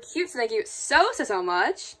 Super cute. So thank you so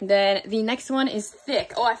much. Then the next one is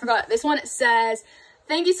Thick. Oh, I forgot. This one says,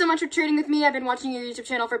 thank you so much for trading with me. I've been watching your YouTube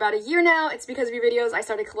channel for about a year now. It's because of your videos I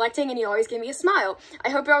started collecting and you always give me a smile. I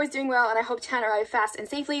hope you're always doing well and I hope Chan arrives fast and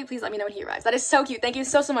safely. Please let me know when he arrives. That is so cute. Thank you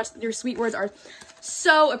so much. Your sweet words are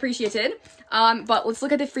so appreciated. But let's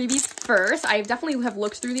look at the freebies first. I definitely have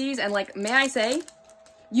looked through these and like, may I say,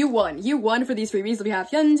 you won for these freebies. We have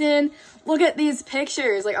Hyunjin. Look at these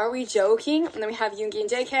pictures. Like, are we joking? And then we have Yoongi and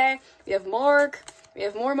JK. We have Mark. We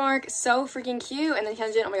have more Mark. So freaking cute. And then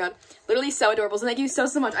Hyunjin. Oh my god. Literally so adorable. So thank you so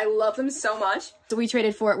much. I love them so much. So we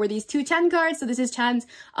traded for were these two Chan cards. So this is Chan's,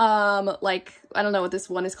 like, I don't know what this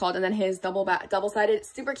one is called. And then his double-sided.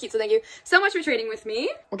 Super cute. So thank you so much for trading with me.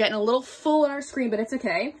 We're getting a little full on our screen, but it's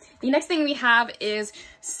okay. The next thing we have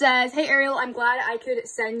says, hey Ariel, I'm glad I could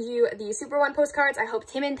send you the Super One postcards. I hope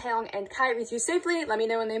Taemin, Taeyong, and Kai reach you safely. Let me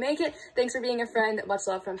know when they make it. Thanks for being a friend. Much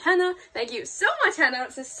love from Hannah. Thank you so much, Hannah.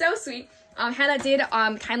 This is so sweet. Hannah did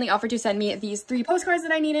kindly offer to send me these 3 postcards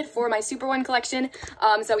that I needed for my Super One collection.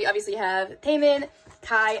 So we obviously have Taemin,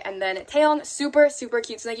 Kai, and then Taeyong. Super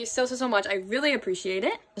cute. So thank you so much. I really appreciate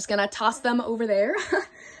it. Just gonna toss them over there.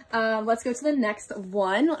 Let's go to the next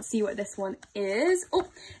one. Let's see what this one is. Oh,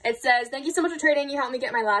 it says, thank you so much for trading. You helped me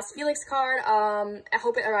get my last Felix card. I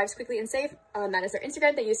hope it arrives quickly and safe. That is their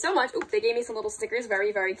Instagram. Thank you so much. Oh, they gave me some little stickers.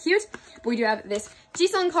 Very cute. But we do have this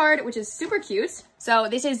Jisung card, which is super cute. So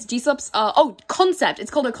this is Jisup's, concept.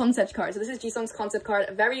 It's called a concept card. So this is Jisung's concept card.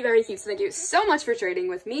 Very cute. So thank you so much for trading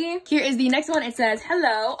with me. Here is the next one. It says,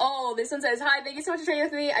 hello. Oh, this one says, hi, thank you so much for trading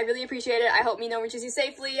with me. I really appreciate it. I hope Mino reaches you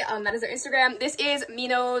safely. That is their Instagram. This is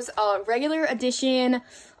Mino's regular edition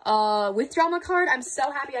with drama card. I'm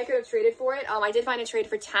so happy I could have traded for it. I did find a trade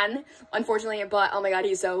for 10, unfortunately, but oh my god,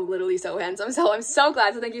 he's literally so handsome. So I'm so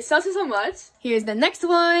glad. So thank you so much. Here's the next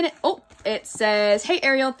one. Oh, it says, hey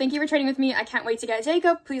Ariel, thank you for trading with me. I can't wait to get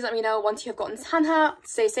Jacob. Please let me know once you have gotten Sanha.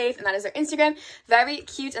 Stay safe. And that is their Instagram. Very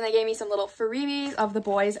cute. And they gave me some little freebies of the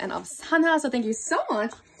boys and of Sanha. So thank you so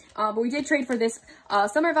much. But we did trade for this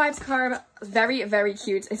Summer Vibes card. Very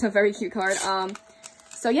cute. It's a very cute card.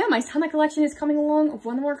 So yeah, my Sana collection is coming along with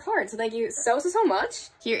one more card. So thank you so much.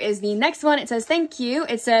 Here is the next one. It says, thank you.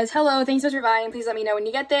 It says, hello, thanks so much for buying. Please let me know when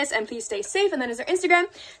you get this and please stay safe. And then is their Instagram.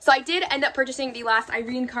 So I did end up purchasing the last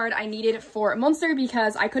Irene card I needed for Monster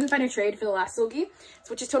because I couldn't find a trade for the last Sulgi,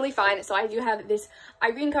 which is totally fine. So I do have this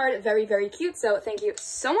Irene card. Very cute. So thank you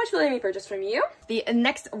so much for letting me purchase from you. The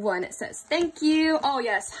next one says, thank you. Oh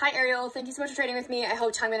yes. Hi Ariel. Thank you so much for trading with me. I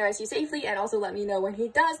hope Changmin arrives you safely and also let me know when he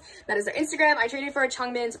does. That is their Instagram. I traded for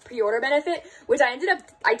Changmin's pre-order benefit, which I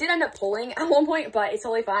did end up pulling at one point, but it's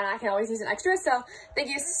totally fine. I can always use an extra. So thank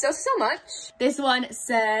you so much. This one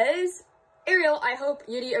says, Ariel, I hope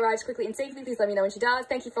Yuri arrives quickly and safely. Please let me know when she does.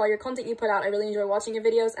 Thank you for all your content you put out. I really enjoy watching your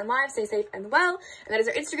videos and live. Stay safe and well. And that is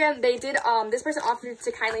their Instagram. They did, this person offered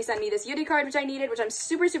to kindly send me this Yuri card, which I needed, which I'm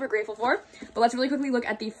super grateful for. But let's really quickly look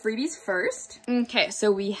at the freebies first. Okay,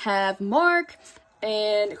 so we have Mark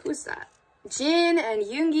and who's that? Jin and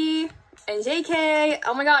Yoongi and JK,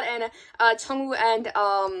 oh my god, and Chungwoo and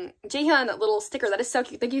Jaehyun little sticker. That is so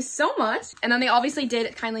cute. Thank you so much. And then they obviously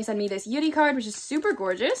did kindly send me this Yuri card, which is super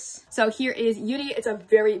gorgeous. So here is Yuri. It's a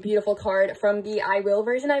very beautiful card from the I Will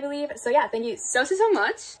version, I believe. So yeah, thank you so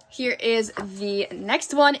much. Here is the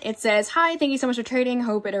next one. It says, hi, thank you so much for trading.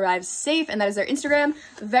 Hope it arrives safe. And that is their Instagram.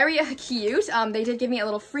 Very cute. They did give me a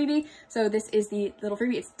little freebie. So this is the little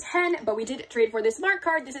freebie. It's 10, but we did trade for this Mark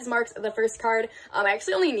card. This is Mark's the first card. I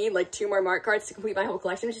actually only need like 2 more Mark cards to complete my whole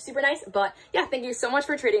collection, which is super nice. But yeah, thank you so much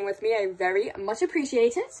for trading with me. I very much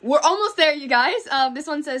appreciate it. We're almost there, you guys. This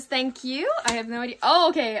one says, thank you. I have no idea. Oh,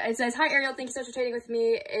 okay. It says, hi, Ariel. Thank you so much for trading with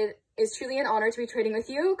me. It is truly an honor to be trading with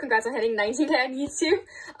you. Congrats on hitting 19K on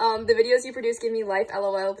YouTube. The videos you produce give me life,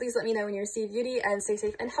 LOL. Please let me know when you receive beauty and stay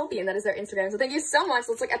safe and healthy. And that is their Instagram. So thank you so much.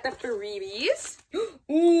 Let's look at the freebies.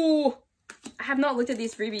 Ooh. I have not looked at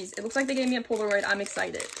these freebies. It looks like they gave me a Polaroid. I'm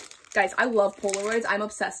excited. Guys, I love Polaroids. I'm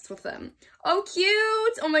obsessed with them. Oh,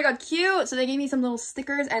 cute. Oh my god, cute. So they gave me some little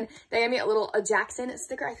stickers and they gave me a little Jackson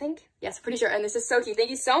sticker, I think. Yes, pretty sure. And this is so cute. Thank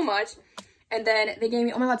you so much. And then they gave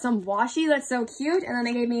me, oh my god, some washi. That's so cute. And then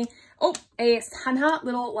they gave me, oh, a Sanha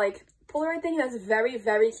little like Polaroid thing. That's very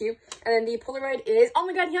cute. And then the Polaroid is, oh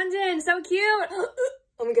my god, Hyunjin. So cute.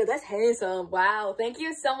 Oh my god, that's handsome. Wow, thank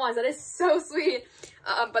you so much. That is so sweet.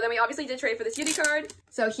 But then we obviously did trade for this Yuri card.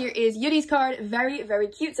 So here is Yuri's card. Very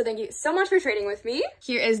cute. So thank you so much for trading with me.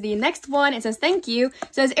 Here is the next one. It says, thank you.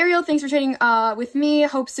 It says, Ariel, thanks for trading with me.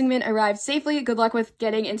 Hope Seungmin arrives safely. Good luck with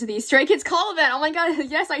getting into the Stray Kids call event. Oh my god,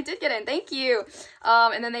 yes, I did get in. Thank you.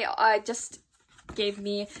 And then they just gave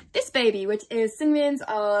me this baby, which is Seungmin's,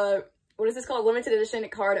 what is this called? Limited edition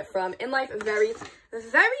card from In Life. Very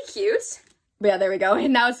cute. But yeah, there we go.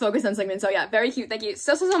 And now it's focused on Sungmin. So yeah, very cute. Thank you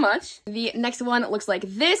so, so, so much. The next one looks like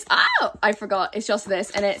this. Oh, I forgot. It's just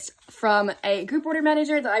this. And it's from a group order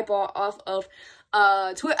manager that I bought off of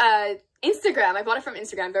Instagram. I bought it from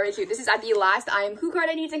Instagram. Very cute. This is at the last I Am Who card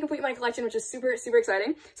I need to complete my collection, which is super, super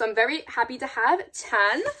exciting. So I'm very happy to have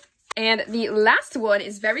 10. And the last one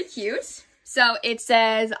is very cute. So it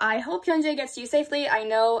says, I hope Hyunjae gets to you safely. I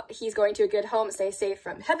know he's going to a good home. Stay safe,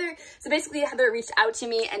 from Heather. So basically, Heather reached out to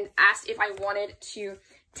me and asked if I wanted to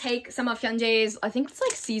take some of Hyunjae's, I think it's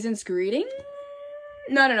like season's greeting.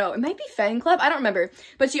 No, it might be fan club. I don't remember,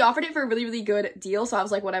 but she offered it for a really, really good deal. So I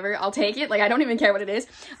was like, whatever, I'll take it. Like, I don't even care what it is.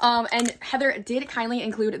 And Heather did kindly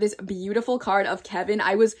include this beautiful card of Kevin.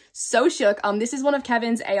 I was so shook. This is one of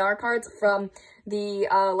Kevin's AR cards from the,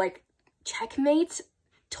 like, Checkmate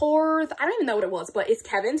tour. I don't even know what it was, but it's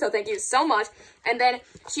Kevin, so thank you so much. And then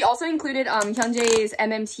she also included Hyunjae's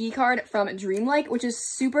MMT card from Dreamlike, which is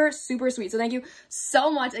super, super sweet. So thank you so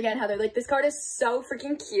much again, Heather. Like, this card is so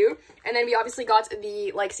freaking cute. And then we obviously got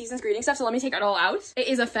the, like, season's greeting stuff, so let me take it all out. It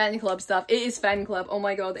is a fan club stuff. It is fan club. Oh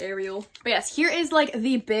my god, Ariel. But yes, here is, like,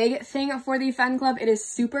 the big thing for the fan club. It is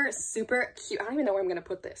super, super cute. I don't even know where I'm gonna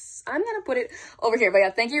put this. I'm gonna put it over here. But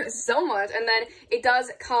yeah, thank you so much. And then it does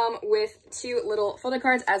come with 2 little photo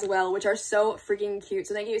cards as well, which are so freaking cute.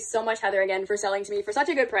 So thank you so much, Heather, again, for selling to me for such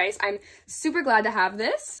a good price. I'm super glad to have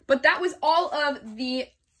this. But that was all of the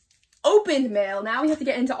opened mail. Now we have to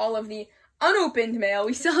get into all of the unopened mail.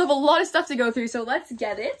 We still have a lot of stuff to go through, so let's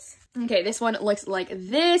get it. Okay, this one looks like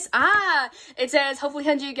this. It says, hopefully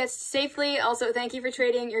Hyunjae gets safely. Also, thank you for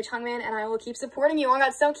trading your Chungmin, and I will keep supporting you. Oh my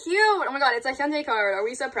god, so cute. Oh my god, it's a Hyunjae card. Are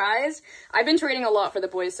we surprised? I've been trading a lot for the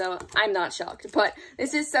boys, so I'm not shocked. But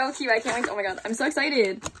this is so cute. I can't wait. Oh my god, I'm so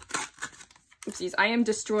excited. Oopsies, I am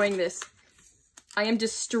destroying this. I am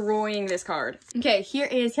destroying this card. Okay, here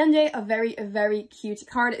is Hyunjae, a very, very cute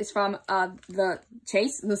card. It's from the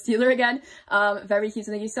Chase, the Stealer again. Very cute,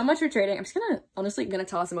 so thank you so much for trading. I'm just honestly gonna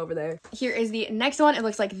toss him over there. Here is the next one. It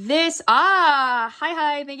looks like this.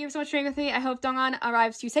 Hi, thank you so much for trading with me. I hope Donghan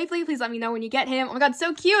arrives to you safely. Please let me know when you get him. Oh my god,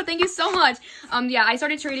 so cute. Thank you so much. Yeah, I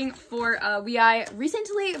started trading for WI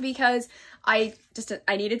recently because I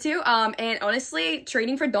needed to, and honestly,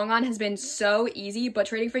 trading for Donghan has been so easy, but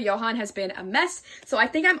trading for Yohan has been a mess, so I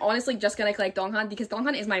think I'm honestly just gonna collect Donghan, because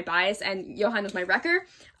Donghan is my bias, and Yohan is my wrecker,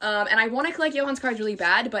 and I want to collect Yohan's cards really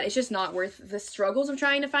bad, but it's just not worth the struggles of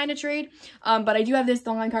trying to find a trade, but I do have this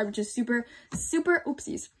Donghan card, which is super, super,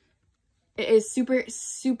 oopsies. It is super,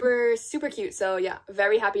 super, super cute. So yeah,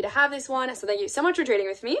 very happy to have this one. So thank you so much for trading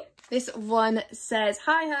with me. This one says,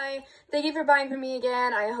 hi. Thank you for buying from me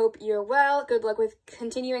again. I hope you're well. Good luck with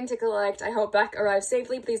continuing to collect. I hope Beck arrives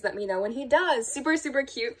safely. Please let me know when he does. Super, super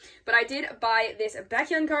cute. But I did buy this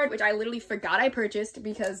Baekhyun card, which I literally forgot I purchased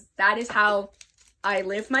because that is how I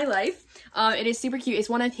live my life. It is super cute. It's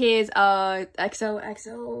one of his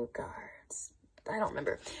XOXO cards. I don't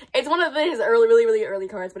remember. It's one of his really early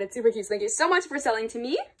cards, but it's super cute. So thank you so much for selling to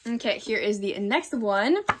me. Okay, here is the next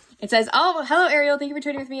one. It says, oh, hello, Ariel. Thank you for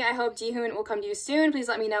trading with me. I hope Jihoon will come to you soon. Please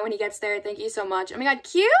let me know when he gets there. Thank you so much. Oh my god,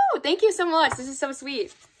 cute. Thank you so much. This is so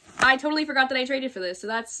sweet. I totally forgot that I traded for this, so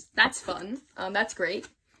that's fun. That's great.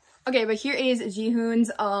 Okay, but here is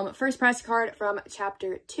Jihoon's first press card from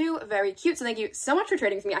chapter 2. Very cute. So thank you so much for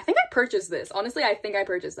trading with me. I think I purchased this. Honestly, I think I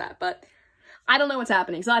purchased that, but I don't know what's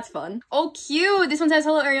happening, so that's fun. Oh, cute! This one says,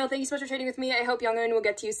 hello, Ariel. Thank you so much for trading with me. I hope Youngoon will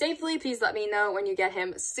get to you safely. Please let me know when you get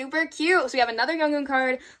him. Super cute! So we have another Youngoon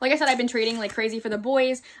card. Like I said, I've been trading like crazy for the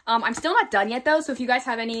boys. I'm still not done yet, though, so if you guys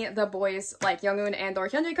have any of the boys, like Youngoon and or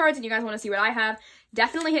Hyunjae cards, and you guys want to see what I have,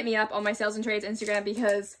 definitely hit me up on my Sales and Trades Instagram,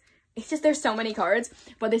 because it's just, there's so many cards.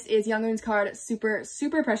 But this is Youngoon's card. Super,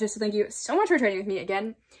 super precious, so thank you so much for trading with me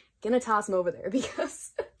again. Gonna toss him over there,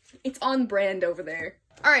 because it's on brand over there.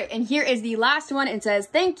 All right, and here is the last one. It says,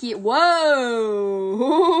 thank you.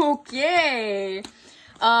 Whoa, okay.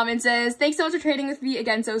 It says, thanks so much for trading with me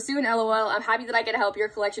again so soon, LOL. I'm happy that I get to help your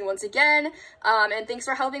collection once again. And thanks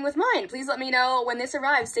for helping with mine. Please let me know when this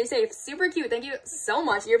arrives. Stay safe. Super cute. Thank you so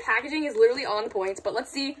much. Your packaging is literally on point, but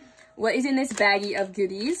let's see what is in this baggie of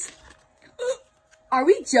goodies. Are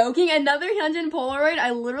we joking? Another Hyunjin Polaroid?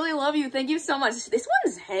 I literally love you. Thank you so much. This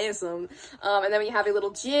one's handsome. And then we have a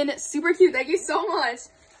little Jin. Super cute. Thank you so much.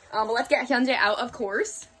 But let's get Hyunjae out, of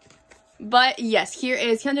course. But yes, here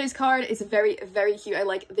is Hyunjae's card. It's very, very cute. I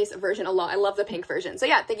like this version a lot. I love the pink version. So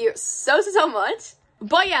yeah, thank you so much.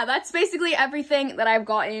 But yeah, that's basically everything that I've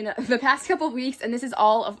gotten the past couple of weeks, and this is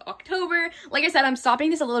all of October. Like I said, I'm stopping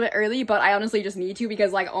this a little bit early, but I honestly just need to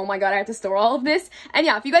because, like, oh my god, I have to store all of this. And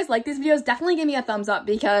yeah, if you guys like these videos, definitely give me a thumbs up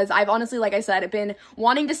because I've honestly, like I said, been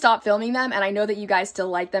wanting to stop filming them, and I know that you guys still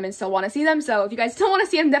like them and still want to see them. So if you guys still want to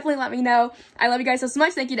see them, definitely let me know. I love you guys so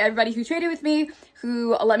much. Thank you to everybody who traded with me,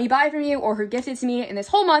 who let me buy from you, or who gifted to me in this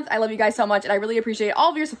whole month. I love you guys so much, and I really appreciate all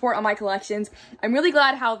of your support on my collections. I'm really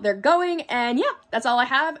glad how they're going, and yeah, that's all I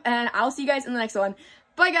have, and I'll see you guys in the next one.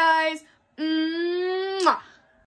 Bye, guys. Mwah.